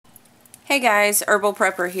Hey guys, Herbal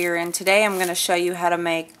Prepper here, and today I'm going to show you how to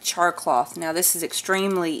make char cloth. Now this is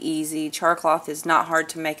extremely easy. Char cloth is not hard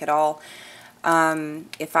to make at all.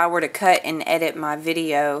 If I were to cut and edit my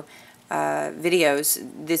videos,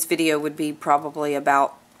 this video would be probably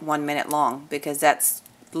about 1 minute long because that's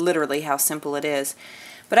literally how simple it is.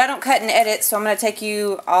 But I don't cut and edit, so I'm going to take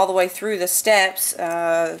you all the way through the steps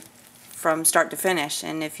from start to finish.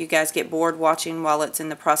 And if you guys get bored watching while it's in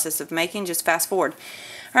the process of making, just fast forward.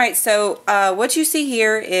 Alright, so what you see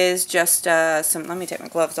here is just some, let me take my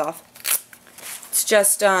gloves off. It's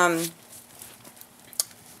just my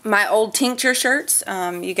old tincture shirts.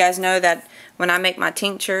 You guys know that when I make my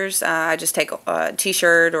tinctures, I just take a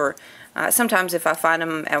t-shirt, or sometimes if I find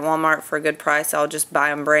them at Walmart for a good price, I'll just buy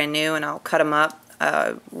them brand new and I'll cut them up.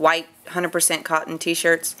 White 100% cotton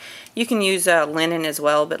t-shirts. You can use linen as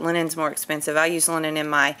well, but linen's more expensive. I use linen in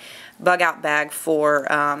my bug out bag for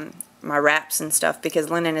my wraps and stuff, because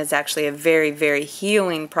linen is actually a very, very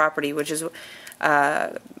healing property, which is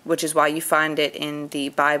why you find it in the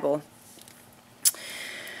Bible.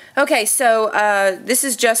 Okay, so this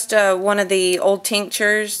is just one of the old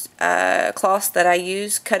tinctures cloths that I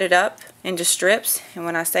use. Cut it up into strips, and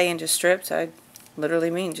when I say into strips, I literally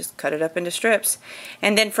mean just cut it up into strips.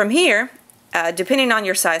 And then from here, depending on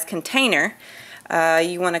your size container,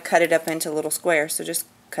 you want to cut it up into little squares. So just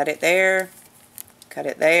cut it there,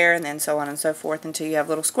 and then so on and so forth until you have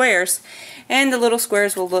little squares. And the little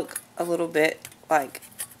squares will look a little bit like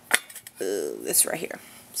this right here.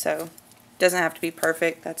 So it doesn't have to be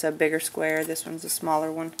perfect. That's a bigger square. This one's a smaller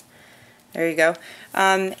one. There you go.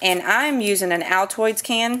 And I'm using an Altoids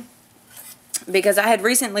can because I had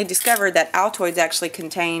recently discovered that Altoids actually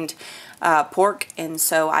contained pork, and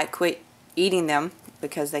so I quit eating them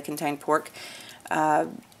because they contained pork.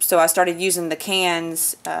 So I started using the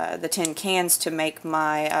cans, the tin cans, to make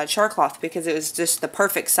my char cloth because it was just the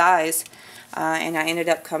perfect size, and I ended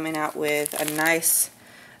up coming out with a nice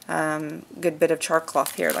good bit of char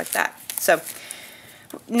cloth here like that. So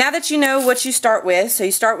now that you know what you start with, so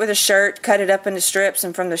you start with a shirt, cut it up into strips,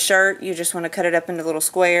 and from the shirt you just want to cut it up into little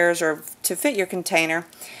squares or to fit your container.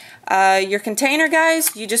 Your container,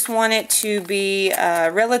 guys, you just want it to be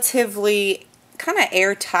relatively kind of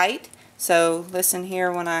airtight. So listen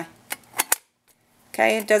here when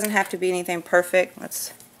okay, it doesn't have to be anything perfect.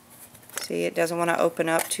 Let's see, it doesn't want to open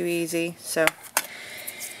up too easy. So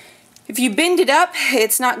if you bend it up,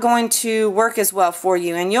 it's not going to work as well for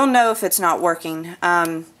you, and you'll know if it's not working.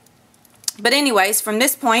 But anyways, from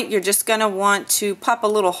this point, you're just going to want to pop a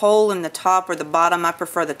little hole in the top or the bottom. I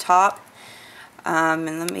prefer the top. And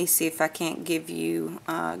let me see if I can't give you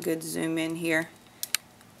a good zoom in here.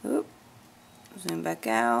 Oop, zoom back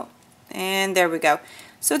out. And there we go.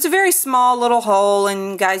 So it's a very small little hole,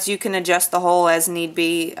 and guys, you can adjust the hole as need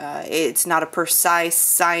be. It's not a precise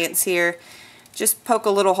science here. Just poke a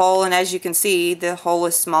little hole, and as you can see, the hole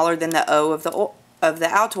is smaller than the O of the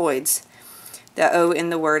Altoids. The O in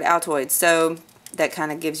the word Altoids. So that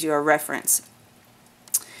kind of gives you a reference.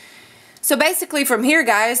 So basically from here,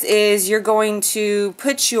 guys, is you're going to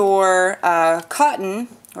put your cotton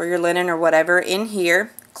or your linen or whatever in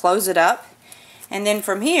here, close it up, and then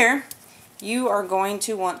from here you are going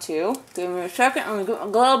to want to, give me a second, I'm going to put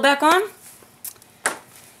my glove back on.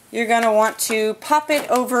 You're going to want to pop it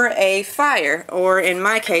over a fire, or in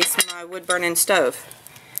my case, my wood burning stove.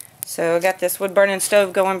 So I got this wood burning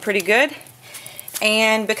stove going pretty good.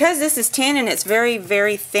 And because this is tin and it's very,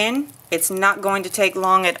 very thin, it's not going to take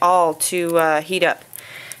long at all to heat up.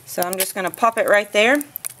 So I'm just going to pop it right there.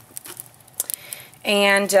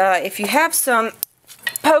 And if you have some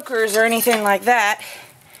pokers or anything like that,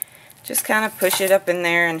 just kind of push it up in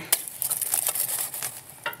there, and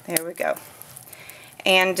there we go.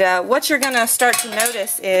 And what you're going to start to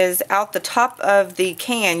notice is out the top of the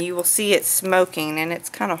can you will see it smoking, and it's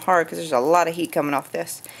kind of hard because there's a lot of heat coming off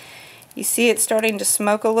this. You see it starting to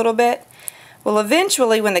smoke a little bit? Well,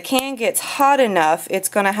 eventually when the can gets hot enough, it's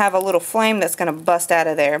going to have a little flame that's going to bust out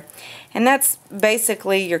of there. And that's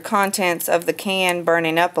basically your contents of the can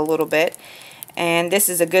burning up a little bit. And this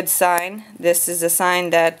is a good sign. This is a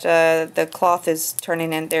sign that the cloth is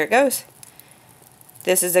turning in. There it goes.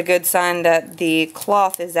 This is a good sign that the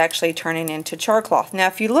cloth is actually turning into char cloth. Now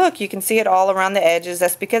if you look, you can see it all around the edges.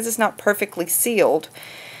 That's because it's not perfectly sealed.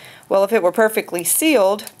 Well, if it were perfectly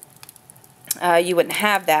sealed, you wouldn't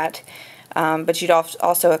have that. But you'd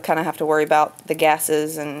also kind of have to worry about the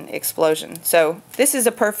gases and explosion. So this is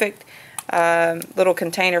a perfect little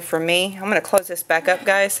container for me. I'm going to close this back up,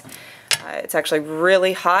 guys. It's actually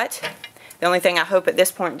really hot. The only thing I hope at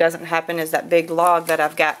this point doesn't happen is that big log that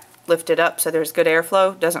I've got lifted up so there's good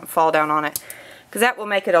airflow doesn't fall down on it, because that will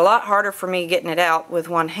make it a lot harder for me getting it out with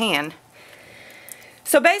one hand.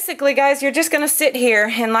 So basically, guys, you're just going to sit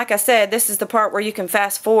here, and like I said, this is the part where you can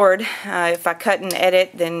fast forward. If I cut and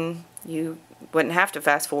edit, then you wouldn't have to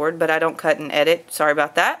fast forward, but I don't cut and edit. Sorry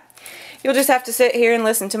about that. You'll just have to sit here and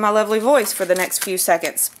listen to my lovely voice for the next few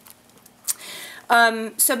seconds.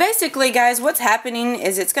 So basically, guys, what's happening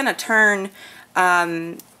is it's going to turn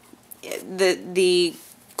the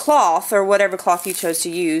cloth, or whatever cloth you chose to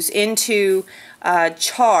use, into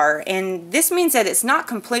char, and this means that it's not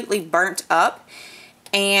completely burnt up,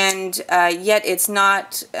 and yet it's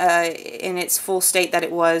not in its full state that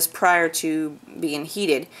it was prior to being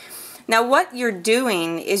heated. Now what you're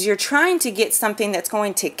doing is you're trying to get something that's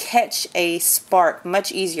going to catch a spark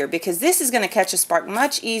much easier, because this is going to catch a spark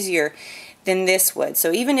much easier than this would.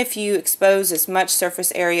 So even if you expose as much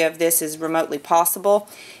surface area of this as remotely possible,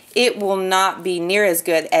 it will not be near as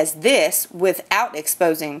good as this without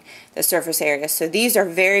exposing the surface area. So these are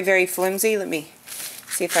very, very flimsy. Let me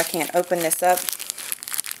see if I can't open this up.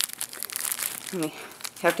 Let me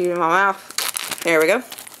have to use my mouth. There we go.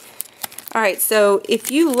 Alright, so if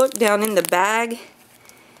you look down in the bag,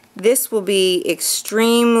 this will be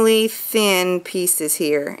extremely thin pieces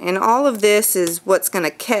here. And all of this is what's going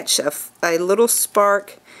to catch a little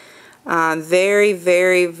spark very,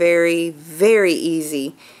 very, very, very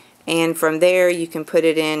easy. And from there you can put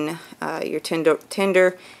it in your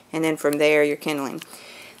tinder, and then from there your kindling.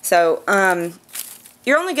 So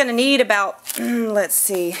you're only going to need about, let's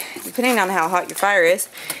see, depending on how hot your fire is,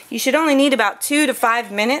 you should only need about 2 to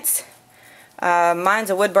 5 minutes. Mine's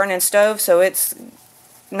a wood burning stove, so it's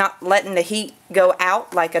not letting the heat go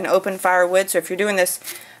out like an open fire would. So if you're doing this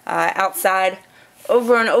outside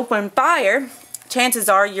over an open fire, chances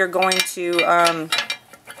are you're going to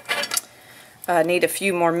need a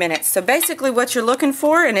few more minutes. So basically what you're looking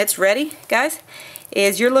for, and it's ready, guys,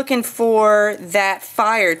 is you're looking for that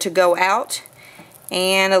fire to go out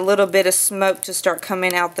and a little bit of smoke to start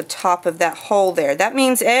coming out the top of that hole there. That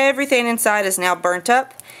means everything inside is now burnt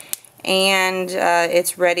up, and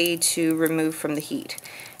it's ready to remove from the heat.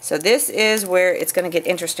 So this is where it's going to get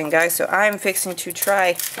interesting, guys. So I'm fixing to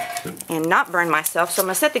try and not burn myself. So I'm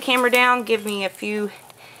going to set the camera down, give me a few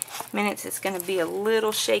minutes. It's going to be a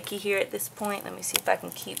little shaky here at this point. Let me see if I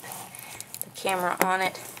can keep the camera on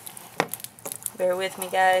it. Bear with me,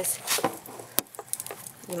 guys.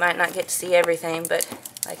 You might not get to see everything, but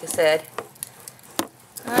like I said.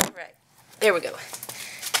 Alright, there we go.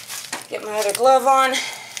 Get my other glove on.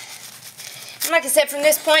 And like I said, from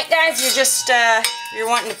this point, guys, you're just you're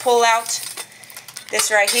wanting to pull out this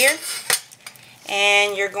right here,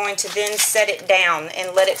 and you're going to then set it down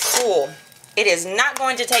and let it cool. It is not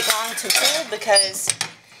going to take long to cool, because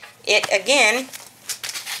it, again,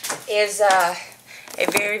 is a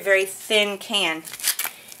very, very thin can.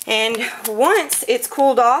 And once it's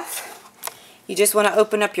cooled off, you just want to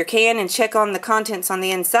open up your can and check on the contents on the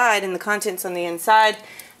inside, and the contents on the inside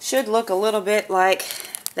should look a little bit like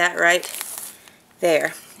that right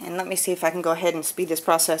there. And let me see if I can go ahead and speed this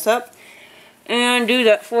process up and do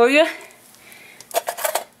that for you.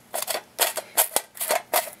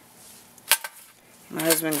 My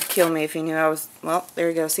husband would kill me if he knew I was, well, there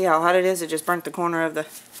you go. See how hot it is? It just burnt the corner of the...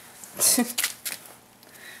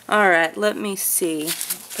 Alright, let me see.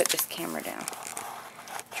 Put this camera down.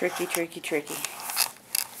 Tricky, tricky, tricky.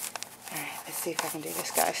 Alright, let's see if I can do this,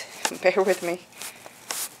 guys. Bear with me.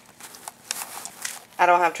 I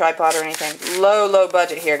don't have tripod or anything. Low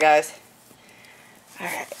budget here, guys.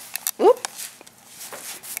 Alright. Whoop.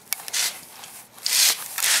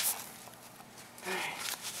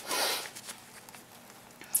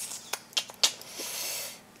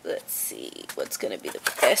 Let's see what's going to be the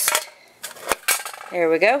best. There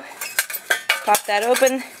we go. Pop that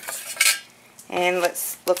open, and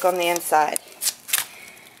let's look on the inside.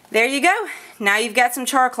 There you go. Now you've got some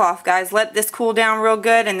char cloth, guys. Let this cool down real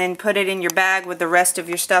good, and then put it in your bag with the rest of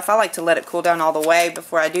your stuff. I like to let it cool down all the way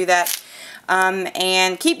before I do that.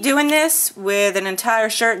 And keep doing this with an entire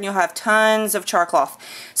shirt, and you'll have tons of char cloth.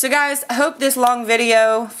 So guys, I hope this long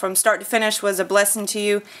video from start to finish was a blessing to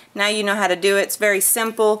you. Now you know how to do it. It's very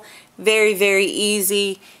simple, very, very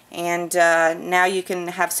easy, and now you can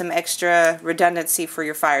have some extra redundancy for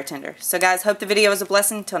your fire tinder. So guys, hope the video was a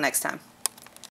blessing. Until next time.